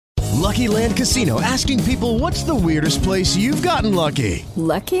Lucky Land Casino, asking people, what's the weirdest place you've gotten lucky?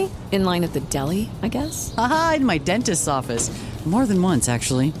 Lucky? In line at the deli, I guess? Aha, in my dentist's office. More than once,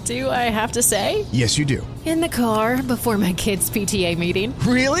 actually. Do I have to say? Yes, you do. In the car before my kids' PTA meeting.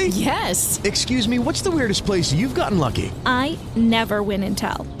 Really? Yes. Excuse me, what's the weirdest place you've gotten lucky? I never win and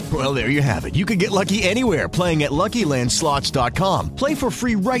tell. Well, there you have it. You can get lucky anywhere, playing at LuckyLandSlots.com. Play for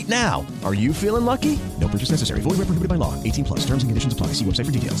free right now. Are you feeling lucky? No purchase necessary. Void where prohibited by law. 18 plus. Terms and conditions apply. See website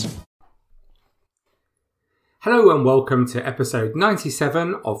for details. Hello and welcome to episode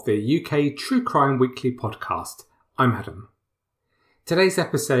 97 of the UK True Crime Weekly podcast. I'm Adam. Today's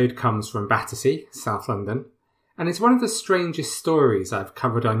episode comes from Battersea, South London, and it's one of the strangest stories I've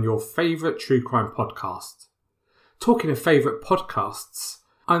covered on your favourite true crime podcast. Talking of favourite podcasts,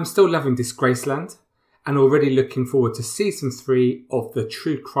 I'm still loving Disgraceland and already looking forward to season 3 of the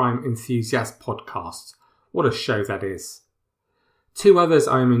True Crime Enthusiast podcast. What a show that is. 2 others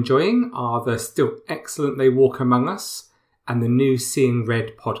I am enjoying are the still excellent They Walk Among Us and the new Seeing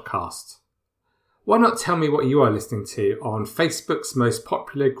Red podcast. Why not tell me what you are listening to on Facebook's most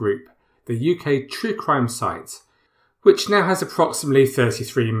popular group, the UK True Crime site, which now has approximately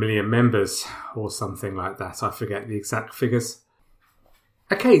 33 million members, or something like that. I forget the exact figures.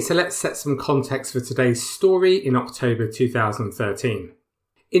 Okay, so let's set some context for today's story in October 2013.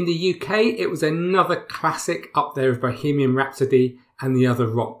 In the UK, it was another classic up there with Bohemian Rhapsody and the other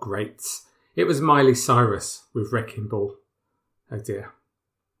rock greats. It was Miley Cyrus with Wrecking Ball. Oh dear.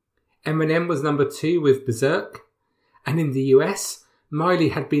 Eminem was number 2 with Berserk. And in the US, Miley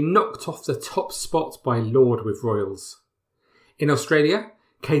had been knocked off the top spot by Lorde with Royals. In Australia,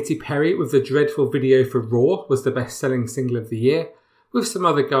 Katy Perry with the dreadful video for Raw was the best-selling single of the year, with some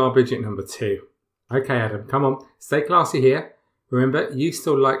other garbage at number 2. Okay, Adam, come on, stay classy here. Remember, you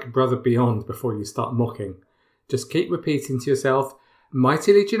still like Brother Beyond before you start mocking. Just keep repeating to yourself,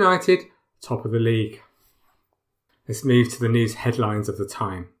 Mighty Leeds United, top of the league. Let's move to the news headlines of the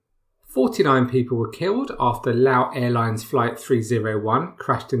time. 49 people were killed after Lao Airlines Flight 301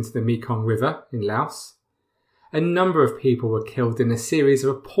 crashed into the Mekong River in Laos. A number of people were killed in a series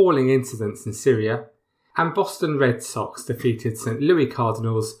of appalling incidents in Syria. And Boston Red Sox defeated St. Louis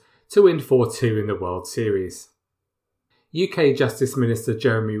Cardinals to win 4-2 in the World Series. UK Justice Minister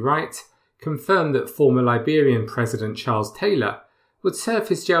Jeremy Wright confirmed that former Liberian President Charles Taylor would serve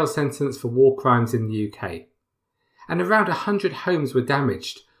his jail sentence for war crimes in the UK. And around 100 homes were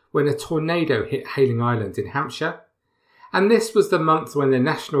damaged when a tornado hit Hayling Island in Hampshire. And this was the month when the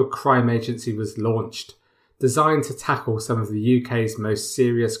National Crime Agency was launched, designed to tackle some of the UK's most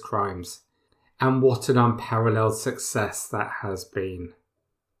serious crimes. And what an unparalleled success that has been.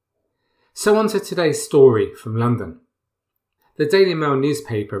 So on to today's story from London. The Daily Mail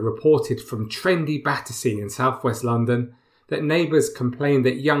newspaper reported from trendy Battersea in southwest London that neighbours complained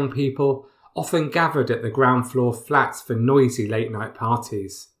that young people often gathered at the ground floor flats for noisy late night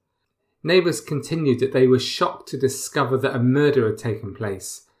parties. Neighbours continued that they were shocked to discover that a murder had taken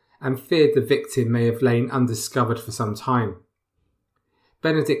place and feared the victim may have lain undiscovered for some time.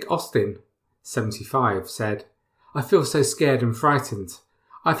 Benedict Austin, 75, said, "I feel so scared and frightened.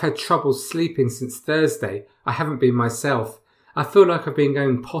 I've had trouble sleeping since Thursday. I haven't been myself. I feel like I've been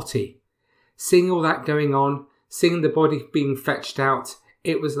going potty. Seeing all that going on, seeing the body being fetched out,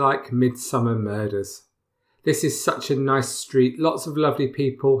 it was like Midsummer Murders. This is such a nice street, lots of lovely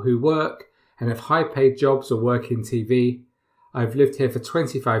people who work and have high-paid jobs or work in TV. I've lived here for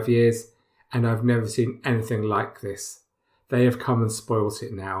 25 years and I've never seen anything like this. They have come and spoilt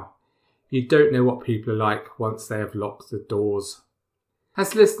it now. You don't know what people are like once they have locked the doors."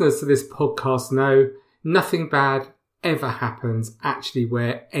 As listeners to this podcast know, nothing bad ever happens actually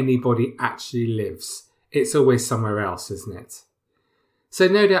where anybody actually lives. It's always somewhere else, isn't it? So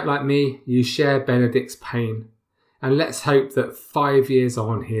no doubt like me, you share Benedict's pain, and let's hope that 5 years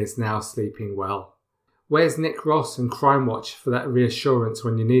on he is now sleeping well. Where's Nick Ross and Crime Watch for that reassurance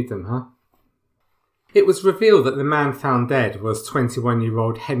when you need them, huh? It was revealed that the man found dead was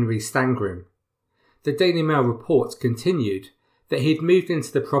 21-year-old Henry Stangroom. The Daily Mail report continued that he'd moved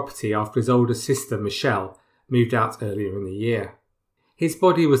into the property after his older sister, Michelle, moved out earlier in the year. His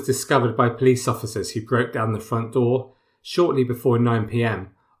body was discovered by police officers who broke down the front door shortly before 9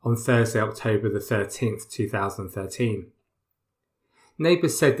 p.m. on Thursday, October the 13th, 2013.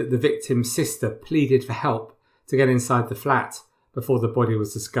 Neighbours said that the victim's sister pleaded for help to get inside the flat before the body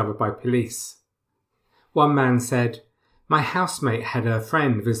was discovered by police. One man said, "My housemate had her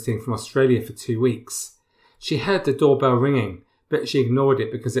friend visiting from Australia for 2 weeks. She heard the doorbell ringing, but she ignored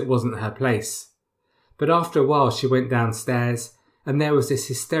it because it wasn't her place. But after a while she went downstairs and there was this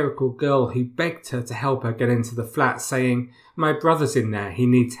hysterical girl who begged her to help her get into the flat, saying, "My brother's in there, he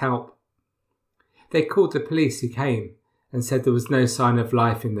needs help." They called the police, who came and said there was no sign of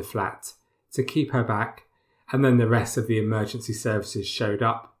life in the flat, to keep her back, and then the rest of the emergency services showed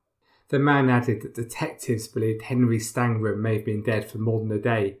up. The man added that detectives believed Henry Stangram may have been dead for more than a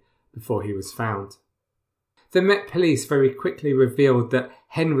day before he was found. The Met Police very quickly revealed that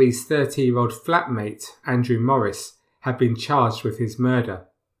Henry's 30-year-old flatmate, Andrew Morris, had been charged with his murder.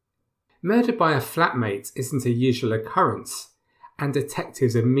 Murder by a flatmate isn't a usual occurrence, and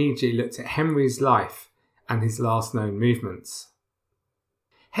detectives immediately looked at Henry's life and his last known movements.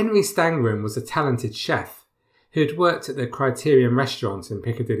 Henry Stangram was a talented chef who had worked at the Criterion restaurant in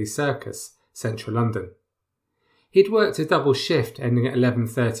Piccadilly Circus, central London. He'd worked a double shift ending at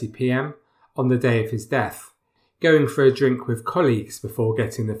 11:30 p.m. on the day of his death, going for a drink with colleagues before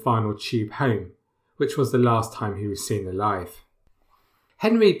getting the final tube home, which was the last time he was seen alive.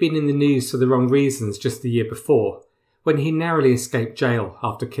 Henry had been in the news for the wrong reasons just the year before, when he narrowly escaped jail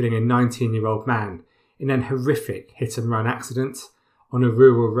after killing a 19-year-old man in an horrific hit-and-run accident on a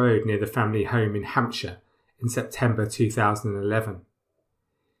rural road near the family home in Hampshire in September 2011.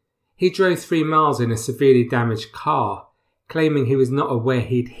 He drove 3 miles in a severely damaged car, claiming he was not aware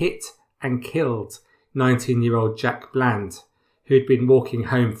he'd hit and killed 19-year-old Jack Bland, who had been walking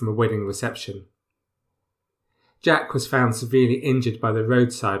home from a wedding reception. Jack was found severely injured by the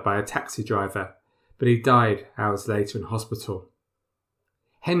roadside by a taxi driver, but he died hours later in hospital.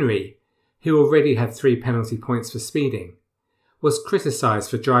 Henry, who already had 3 penalty points for speeding, was criticised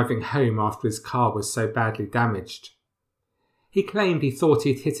for driving home after his car was so badly damaged. He claimed he thought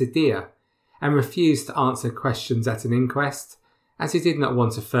he'd hit a deer and refused to answer questions at an inquest, as he did not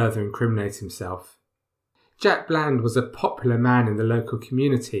want to further incriminate himself. Jack Bland was a popular man in the local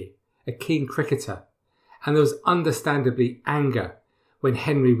community, a keen cricketer, and there was understandably anger when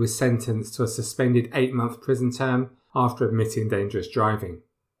Henry was sentenced to a suspended 8-month prison term after admitting dangerous driving.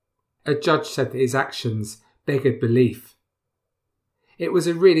 A judge said that his actions beggared belief. It was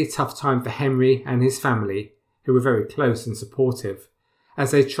a really tough time for Henry and his family, who were very close and supportive, as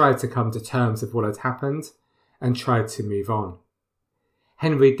they tried to come to terms with what had happened and tried to move on.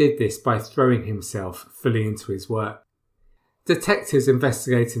 Henry did this by throwing himself fully into his work. Detectives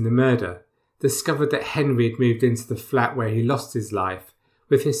investigating the murder discovered that Henry had moved into the flat where he lost his life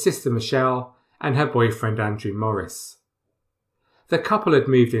with his sister Michelle and her boyfriend Andrew Morris. The couple had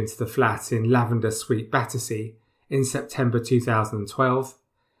moved into the flat in Lavender Suite, Battersea in September 2012,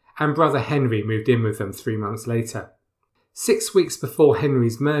 and brother Henry moved in with them 3 months later. 6 weeks before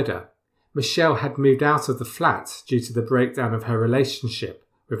Henry's murder, Michelle had moved out of the flat due to the breakdown of her relationship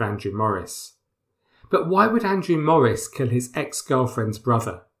with Andrew Morris. But why would Andrew Morris kill his ex-girlfriend's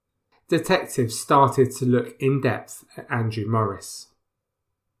brother? Detectives started to look in depth at Andrew Morris.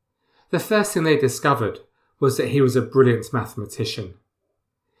 The first thing they discovered was that he was a brilliant mathematician.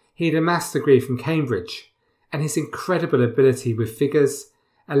 He had a maths degree from Cambridge, and his incredible ability with figures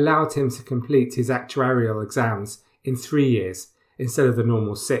allowed him to complete his actuarial exams in 3 years instead of the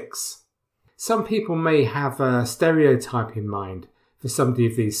normal 6. Some people may have a stereotype in mind for somebody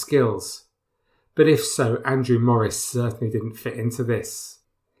of these skills, but if so, Andrew Morris certainly didn't fit into this.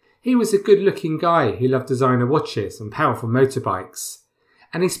 He was a good-looking guy who loved designer watches and powerful motorbikes,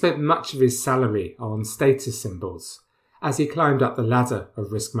 and he spent much of his salary on status symbols as he climbed up the ladder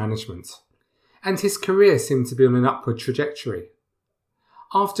of risk management. And his career seemed to be on an upward trajectory.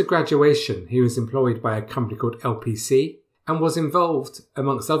 After graduation, he was employed by a company called LPC and was involved,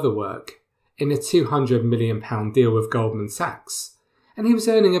 amongst other work, in a £200 million deal with Goldman Sachs, and he was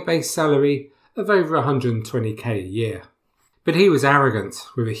earning a base salary of over $120k a year. But he was arrogant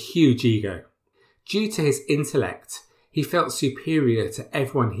with a huge ego. Due to his intellect, he felt superior to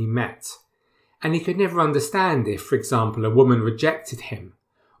everyone he met, and he could never understand if, for example, a woman rejected him,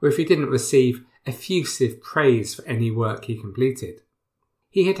 or if he didn't receive effusive praise for any work he completed.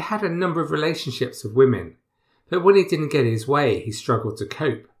 He had had a number of relationships with women, but when he didn't get his way, he struggled to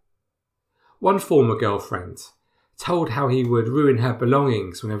cope. One former girlfriend told how he would ruin her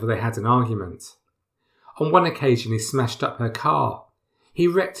belongings whenever they had an argument. On one occasion, he smashed up her car. He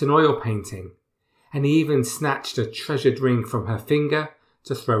wrecked an oil painting, and he even snatched a treasured ring from her finger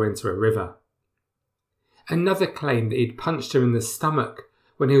to throw into a river. Another claimed that he'd punched her in the stomach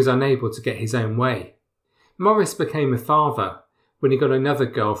when he was unable to get his own way. Morris became a father when he got another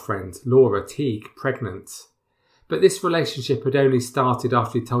girlfriend, Laura Teague, pregnant. But this relationship had only started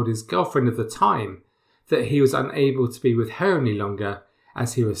after he told his girlfriend of the time that he was unable to be with her any longer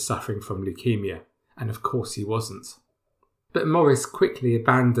as he was suffering from leukemia. And of course he wasn't. But Morris quickly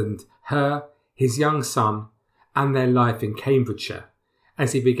abandoned her, his young son, and their life in Cambridgeshire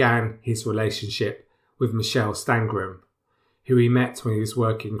as he began his relationship with Michelle Stangram, who he met when he was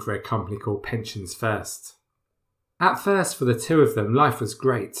working for a company called Pensions First. At first, for the two of them, life was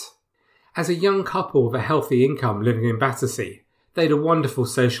great. As a young couple with a healthy income living in Battersea, they had a wonderful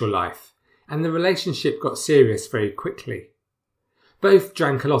social life, and the relationship got serious very quickly. Both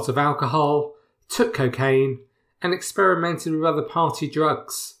drank a lot of alcohol, took cocaine, and experimented with other party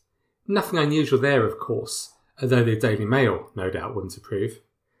drugs. Nothing unusual there, of course, although the Daily Mail no doubt wouldn't approve.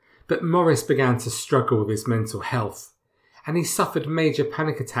 But Morris began to struggle with his mental health, and he suffered major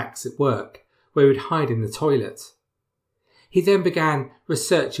panic attacks at work, where he would hide in the toilet. He then began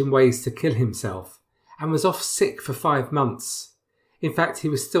researching ways to kill himself, and was off sick for 5 months. In fact, he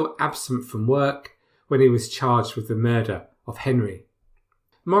was still absent from work when he was charged with the murder of Henry.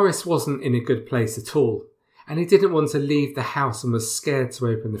 Morris wasn't in a good place at all, and he didn't want to leave the house and was scared to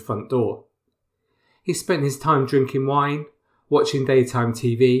open the front door. He spent his time drinking wine, watching daytime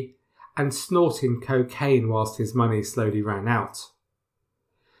TV, and snorting cocaine whilst his money slowly ran out.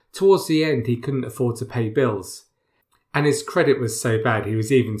 Towards the end, he couldn't afford to pay bills, and his credit was so bad he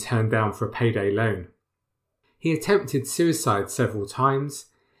was even turned down for a payday loan. He attempted suicide several times,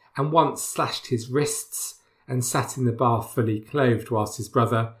 and once slashed his wrists and sat in the bath fully clothed whilst his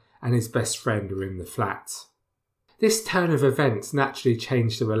brother and his best friend were in the flat. This turn of events naturally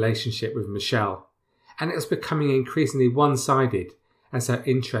changed the relationship with Michelle, and it was becoming increasingly one-sided as her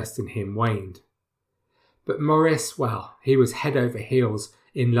interest in him waned. But Morris, well, he was head over heels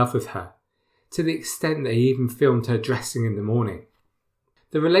in love with her, to the extent that he even filmed her dressing in the morning.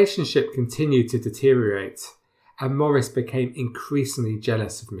 The relationship continued to deteriorate, and Morris became increasingly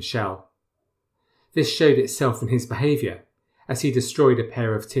jealous of Michelle. This showed itself in his behaviour, as he destroyed a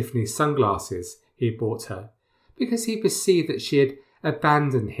pair of Tiffany sunglasses he had bought her, because he perceived that she had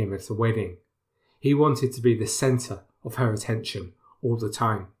abandoned him at a wedding. He wanted to be the centre of her attention all the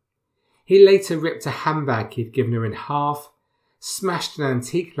time. He later ripped a handbag he'd given her in half, smashed an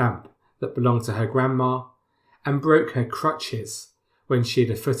antique lamp that belonged to her grandma, and broke her crutches when she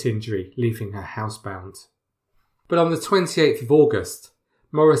had a foot injury, leaving her housebound. But on the 28th of August,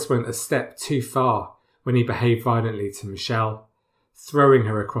 Morris went a step too far when he behaved violently to Michelle, throwing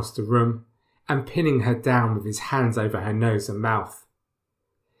her across the room and pinning her down with his hands over her nose and mouth.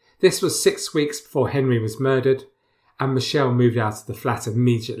 This was 6 weeks before Henry was murdered, and Michelle moved out of the flat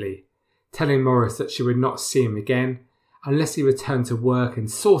immediately, telling Morris that she would not see him again unless he returned to work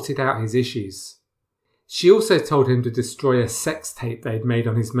and sorted out his issues. She also told him to destroy a sex tape they'd made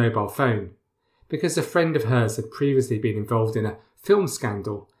on his mobile phone, because a friend of hers had previously been involved in a film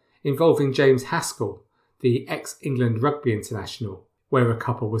scandal involving James Haskell, the ex-England rugby international, where a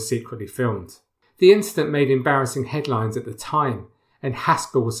couple was secretly filmed. The incident made embarrassing headlines at the time, and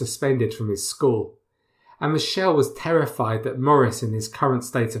Haskell was suspended from his school, and Michelle was terrified that Morris, in his current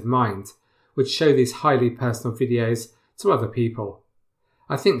state of mind, would show these highly personal videos to other people.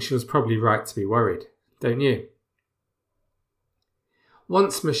 I think she was probably right to be worried, don't you?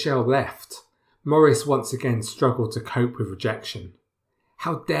 Once Michelle left, Morris once again struggled to cope with rejection.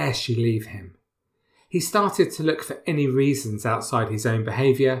 How dare she leave him? He started to look for any reasons outside his own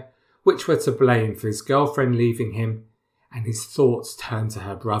behaviour which were to blame for his girlfriend leaving him, and his thoughts turned to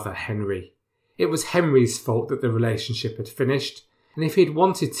her brother Henry. It was Henry's fault that the relationship had finished, and if he'd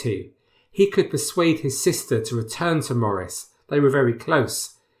wanted to, he could persuade his sister to return to Morris. They were very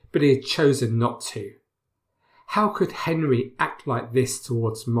close, but he had chosen not to. How could Henry act like this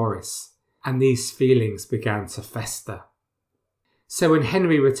towards Morris? And these feelings began to fester. So when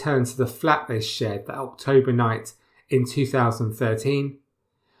Henry returned to the flat they shared that October night in 2013,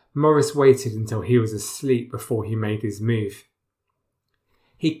 Morris waited until he was asleep before he made his move.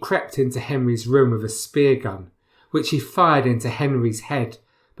 He crept into Henry's room with a spear gun, which he fired into Henry's head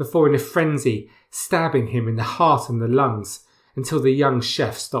before in a frenzy stabbing him in the heart and the lungs until the young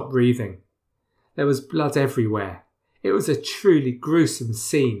chef stopped breathing. There was blood everywhere. It was a truly gruesome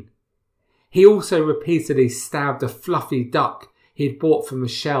scene. He also repeatedly stabbed a fluffy duck he had bought for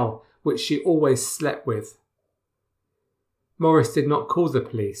Michelle, which she always slept with. Morris did not call the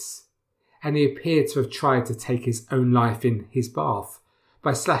police, and he appeared to have tried to take his own life in his bath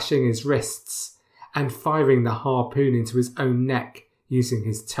by slashing his wrists and firing the harpoon into his own neck using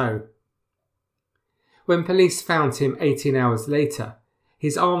his toe. When police found him 18 hours later,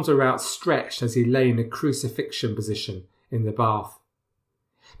 his arms were outstretched as he lay in a crucifixion position in the bath.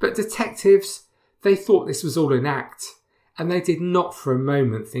 But detectives, they thought this was all an act, and they did not for a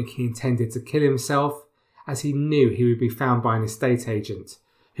moment think he intended to kill himself, as he knew he would be found by an estate agent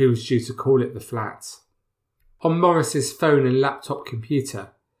who was due to call at the flat. On Morris's phone and laptop computer,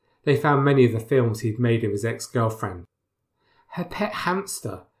 They found many of the films he'd made of his ex-girlfriend. Her pet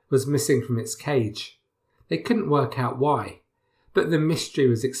hamster was missing from its cage. They couldn't work out why, but the mystery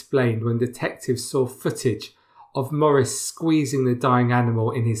was explained when detectives saw footage of Morris squeezing the dying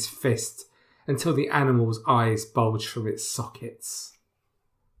animal in his fist until the animal's eyes bulged from its sockets.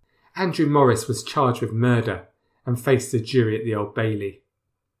 Andrew Morris was charged with murder and faced a jury at the Old Bailey.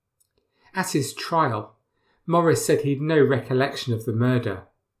 At his trial, Morris said he'd no recollection of the murder.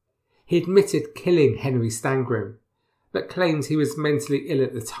 He admitted killing Henry Stangram, but claims he was mentally ill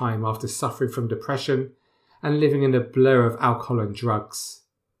at the time after suffering from depression and living in a blur of alcohol and drugs.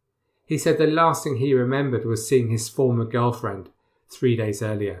 He said the last thing he remembered was seeing his former girlfriend 3 days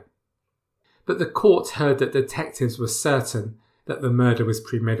earlier. But the court heard that detectives were certain that the murder was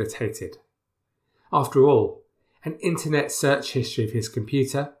premeditated. After all, an internet search history of his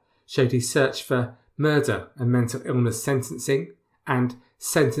computer showed he searched for murder and mental illness sentencing and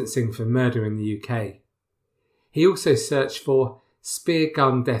sentencing for murder in the UK. He also searched for spear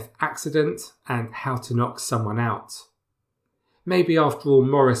gun death accident and how to knock someone out. Maybe after all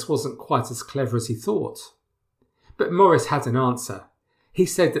Morris wasn't quite as clever as he thought. But Morris had an answer. He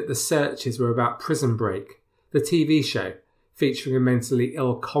said that the searches were about Prison Break, the TV show featuring a mentally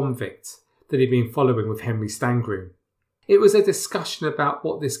ill convict that he'd been following with Henry Stangram. It was a discussion about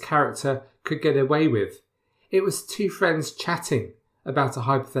what this character could get away with. It was two friends chatting about a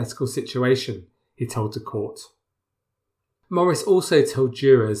hypothetical situation, he told the court. Morris also told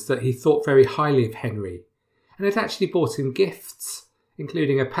jurors that he thought very highly of Henry and had actually bought him gifts,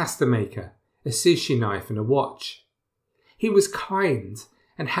 including a pasta maker, a sushi knife and a watch. He was kind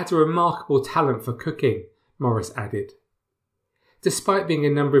and had a remarkable talent for cooking, Morris added. Despite being a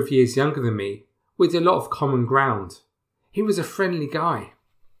number of years younger than me, we had a lot of common ground. He was a friendly guy.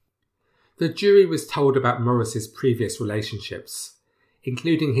 The jury was told about Morris's previous relationships,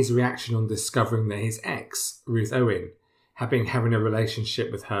 including his reaction on discovering that his ex, Ruth Owen, had been having a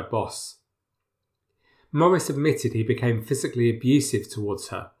relationship with her boss. Morris admitted he became physically abusive towards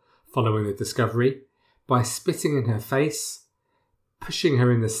her following the discovery by spitting in her face, pushing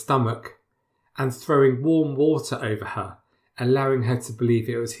her in the stomach, and throwing warm water over her, allowing her to believe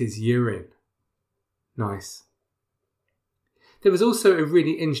it was his urine. Nice. There was also a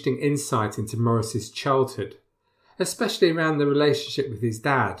really interesting insight into Morris's childhood, especially around the relationship with his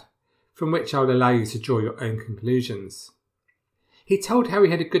dad, from which I'll allow you to draw your own conclusions. He told how he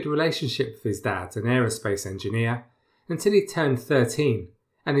had a good relationship with his dad, an aerospace engineer, until he turned 13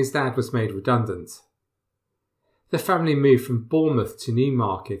 and his dad was made redundant. The family moved from Bournemouth to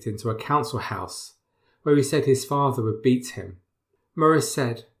Newmarket into a council house, where he said his father would beat him. Morris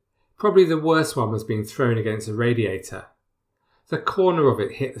said, "Probably the worst one was being thrown against a radiator. The corner of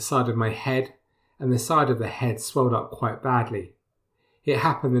it hit the side of my head, and the side of the head swelled up quite badly. It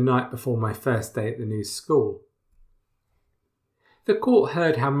happened the night before my first day at the new school." The court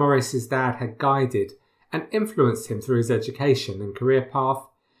heard how Morris's dad had guided and influenced him through his education and career path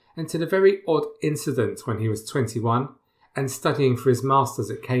until a very odd incident when he was 21 and studying for his masters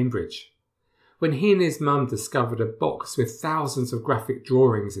at Cambridge, when he and his mum discovered a box with thousands of graphic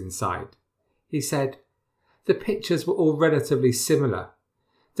drawings inside. He said, the pictures were all relatively similar,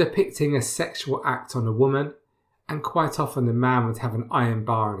 depicting a sexual act on a woman, and quite often the man would have an iron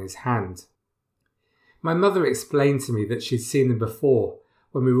bar in his hand. My mother explained to me that she'd seen them before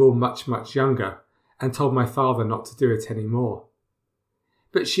when we were all much, much younger and told my father not to do it anymore.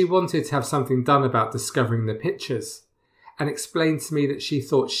 But she wanted to have something done about discovering the pictures and explained to me that she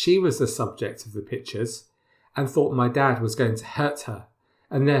thought she was the subject of the pictures and thought my dad was going to hurt her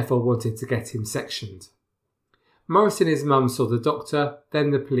and therefore wanted to get him sectioned. Morris and his mum saw the doctor, then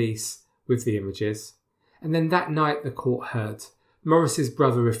the police with the images, and then that night the court heard Morris's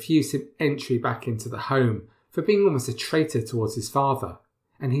brother refused him entry back into the home for being almost a traitor towards his father,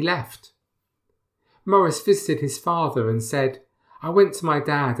 and he left. Morris visited his father and said, "I went to my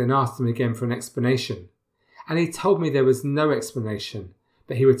dad and asked him again for an explanation, and he told me there was no explanation,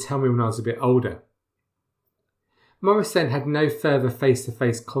 but he would tell me when I was a bit older." Morris then had no further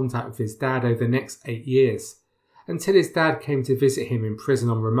face-to-face contact with his dad over the next 8 years, until his dad came to visit him in prison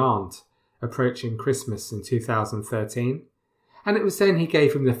on remand, approaching Christmas in 2013, and it was then he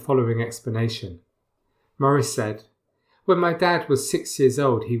gave him the following explanation. Morris said, "When my dad was 6 years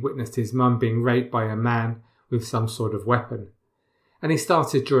old, he witnessed his mum being raped by a man with some sort of weapon, and he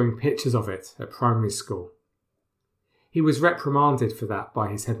started drawing pictures of it at primary school. He was reprimanded for that by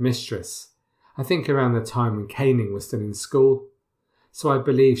his headmistress, I think around the time when caning was still in school, so I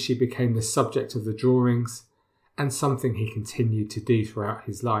believe she became the subject of the drawings and something he continued to do throughout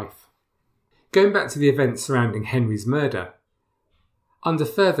his life." Going back to the events surrounding Henry's murder, Under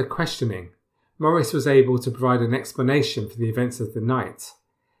further questioning, Morris was able to provide an explanation for the events of the night,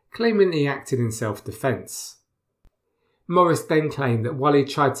 claiming he acted in self-defence. Morris then claimed that while he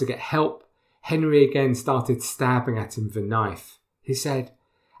tried to get help, Henry again started stabbing at him with a knife. He said,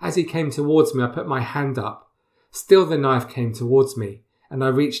 "As he came towards me, I put my hand up. Still the knife came towards me, and I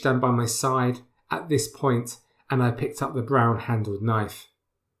reached down by my side at this point, and I picked up the brown-handled knife.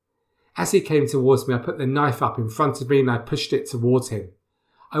 As he came towards me, I put the knife up in front of me and I pushed it towards him.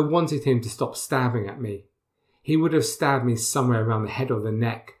 I wanted him to stop stabbing at me. He would have stabbed me somewhere around the head or the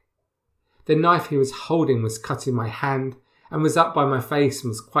neck. The knife he was holding was cutting my hand and was up by my face and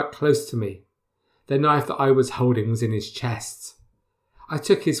was quite close to me. The knife that I was holding was in his chest. I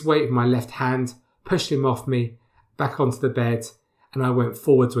took his weight with my left hand, pushed him off me, back onto the bed, and I went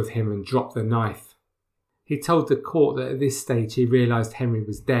forwards with him and dropped the knife." He told the court that at this stage he realised Henry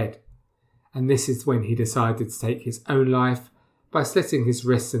was dead, and this is when he decided to take his own life by slitting his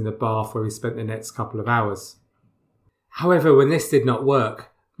wrists in the bath where he spent the next couple of hours. However, when this did not work,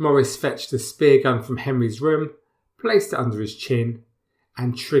 Morris fetched a spear gun from Henry's room, placed it under his chin,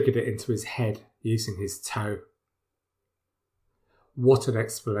 and triggered it into his head using his toe. What an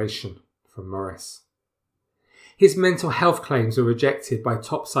explanation from Morris. His mental health claims were rejected by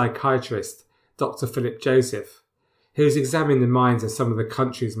top psychiatrist Dr. Philip Joseph, who has examined the minds of some of the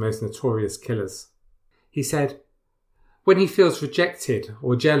country's most notorious killers. He said, "When he feels rejected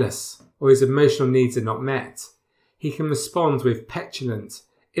or jealous or his emotional needs are not met, he can respond with petulant,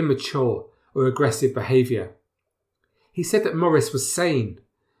 immature or aggressive behaviour." He said that Morris was sane,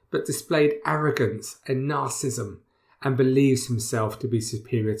 but displayed arrogance and narcissism and believes himself to be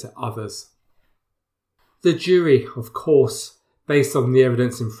superior to others. The jury, of course, based on the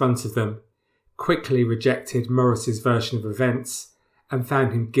evidence in front of them, quickly rejected Morris's version of events and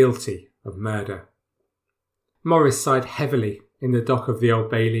found him guilty of murder. Morris sighed heavily in the dock of the Old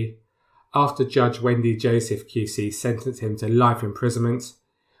Bailey after Judge Wendy Joseph QC sentenced him to life imprisonment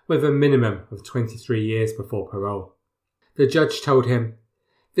with a minimum of 23 years before parole. The judge told him,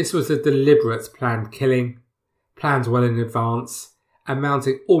 "This was a deliberate planned killing, planned well in advance,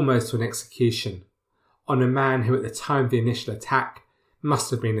 amounting almost to an execution, on a man who at the time of the initial attack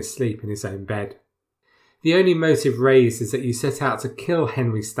must have been asleep in his own bed. The only motive raised is that you set out to kill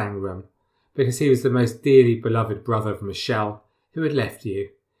Henry Stangram because he was the most dearly beloved brother of Michelle, who had left you,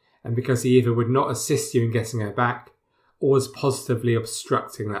 and because he either would not assist you in getting her back or was positively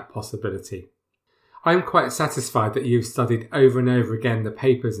obstructing that possibility. I am quite satisfied that you have studied over and over again the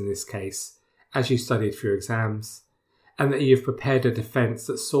papers in this case, as you studied for your exams, and that you have prepared a defence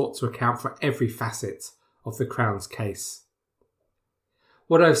that sought to account for every facet of the Crown's case.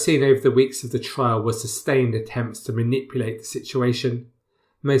 What I have seen over the weeks of the trial were sustained attempts to manipulate the situation,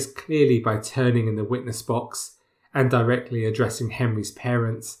 most clearly by turning in the witness box and directly addressing Henry's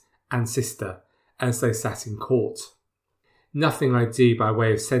parents and sister as they sat in court. Nothing I do by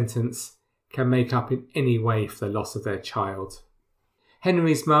way of sentence can make up in any way for the loss of their child.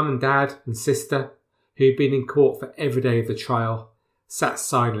 Henry's mum and dad and sister, who had been in court for every day of the trial, sat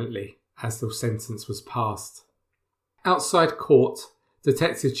silently as the sentence was passed. Outside court,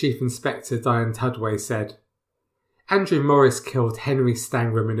 Detective Chief Inspector Diane Tudway said, "Andrew Morris killed Henry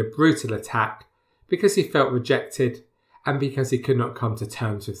Stangram in a brutal attack because he felt rejected and because he could not come to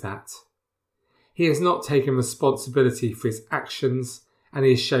terms with that. He has not taken responsibility for his actions and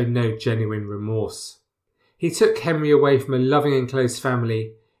he has shown no genuine remorse. He took Henry away from a loving and close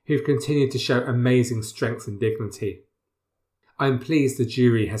family who have continued to show amazing strength and dignity. I am pleased the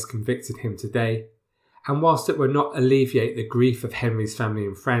jury has convicted him today, and whilst it will not alleviate the grief of Henry's family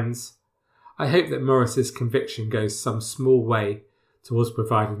and friends, I hope that Morris's conviction goes some small way towards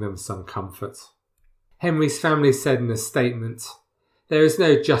providing them some comfort." Henry's family said in a statement, "There is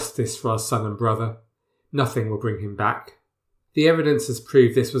no justice for our son and brother. Nothing will bring him back. The evidence has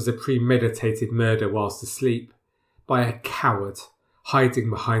proved this was a premeditated murder whilst asleep, by a coward hiding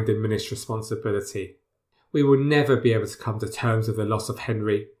behind diminished responsibility. We will never be able to come to terms with the loss of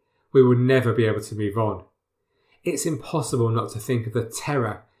Henry. We will never be able to move on. It's impossible not to think of the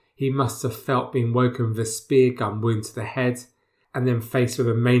terror he must have felt being woken with a spear gun wound to the head and then faced with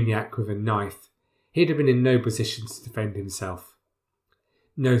a maniac with a knife. He'd have been in no position to defend himself.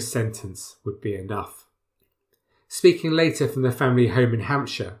 No sentence would be enough." Speaking later from the family home in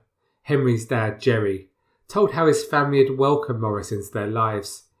Hampshire, Henry's dad, Jerry, told how his family had welcomed Morris into their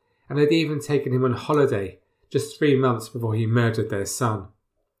lives and had even taken him on holiday just 3 months before he murdered their son.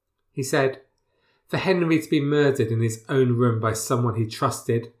 He said, "For Henry to be murdered in his own room by someone he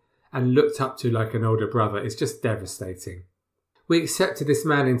trusted and looked up to like an older brother is just devastating. We accepted this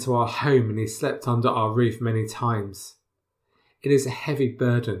man into our home and he slept under our roof many times. it is a heavy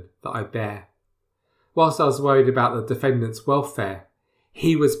burden that I bear. Whilst I was worried about the defendant's welfare,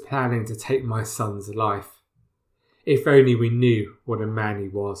 he was planning to take my son's life. If only we knew what a man he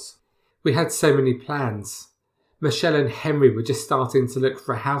was. We had so many plans. Michelle and Henry were just starting to look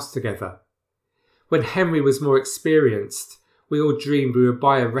for a house together. When Henry was more experienced, we all dreamed we would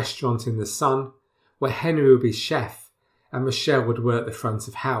buy a restaurant in the sun, where Henry would be chef and Michelle would work the front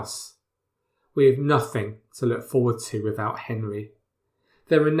of house. We have nothing to look forward to without Henry.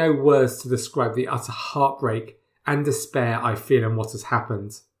 There are no words to describe the utter heartbreak and despair I feel in what has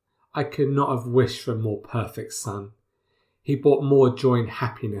happened. I could not have wished for a more perfect son. He brought more joy and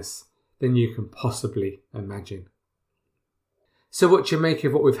happiness than you can possibly imagine. So what do you make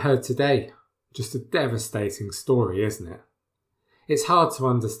of what we've heard today? Just a devastating story, isn't it? It's hard to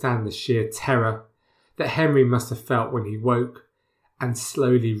understand the sheer terror that Henry must have felt when he woke and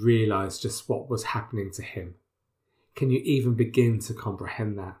slowly realised just what was happening to him. Can you even begin to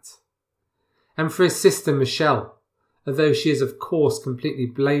comprehend that? And for his sister Michelle, although she is of course completely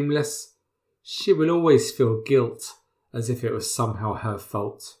blameless, she will always feel guilt as if it was somehow her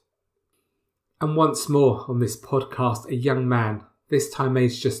fault. And once more on this podcast, a young man, this time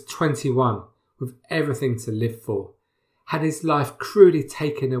aged just 21, with everything to live for, had his life cruelly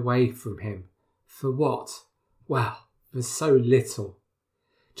taken away from him. For what? Well, for so little.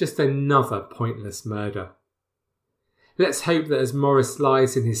 Just another pointless murder. Let's hope that as Morris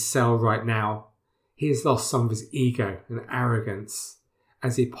lies in his cell right now, he has lost some of his ego and arrogance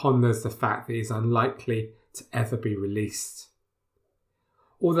as he ponders the fact that he is unlikely to ever be released.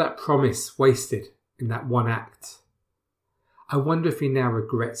 All that promise wasted in that one act. I wonder if he now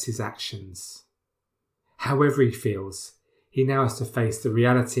regrets his actions. However he feels, he now has to face the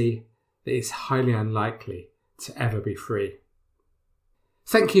reality that he is highly unlikely to ever be free.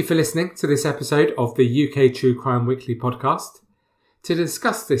 Thank you for listening to this episode of the UK True Crime Weekly podcast. To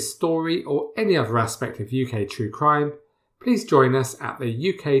discuss this story or any other aspect of UK true crime, please join us at the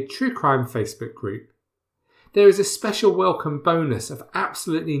UK True Crime Facebook group. There is a special welcome bonus of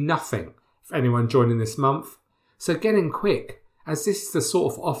absolutely nothing for anyone joining this month, so get in quick, as this is the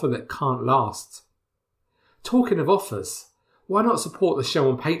sort of offer that can't last. Talking of offers, why not support the show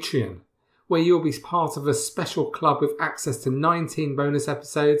on Patreon, where you'll be part of a special club with access to 19 bonus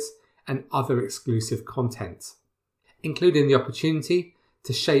episodes and other exclusive content, including the opportunity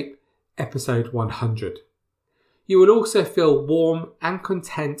to shape episode 100. You will also feel warm and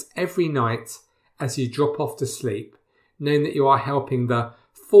content every night as you drop off to sleep, knowing that you are helping the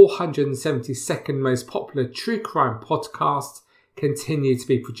 472nd most popular true crime podcast continue to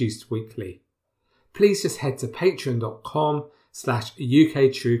be produced weekly. Please just head to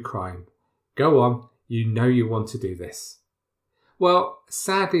patreon.com/UKTrueCrime. Go on, you know you want to do this. Well,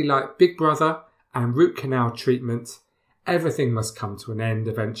 sadly, like Big Brother and root canal treatment, everything must come to an end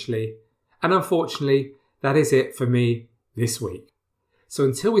eventually. And unfortunately, that is it for me this week. So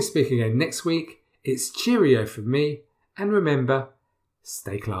until we speak again next week, it's cheerio from me. And remember,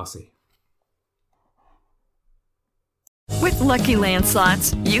 stay classy. With Lucky Land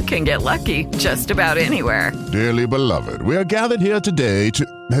Slots, you can get lucky just about anywhere. Dearly beloved, we are gathered here today to...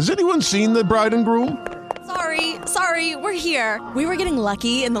 Has anyone seen the bride and groom? Sorry, we're here. We were getting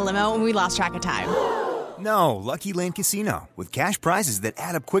lucky in the limo and we lost track of time. No, Lucky Land Casino, with cash prizes that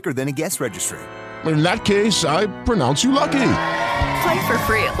add up quicker than a guest registry. In that case, I pronounce you lucky. Play for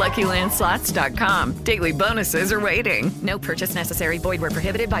free at LuckyLandSlots.com. Daily bonuses are waiting. No purchase necessary. Void where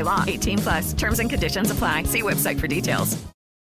prohibited by law. 18+. Terms and conditions apply. See website for details.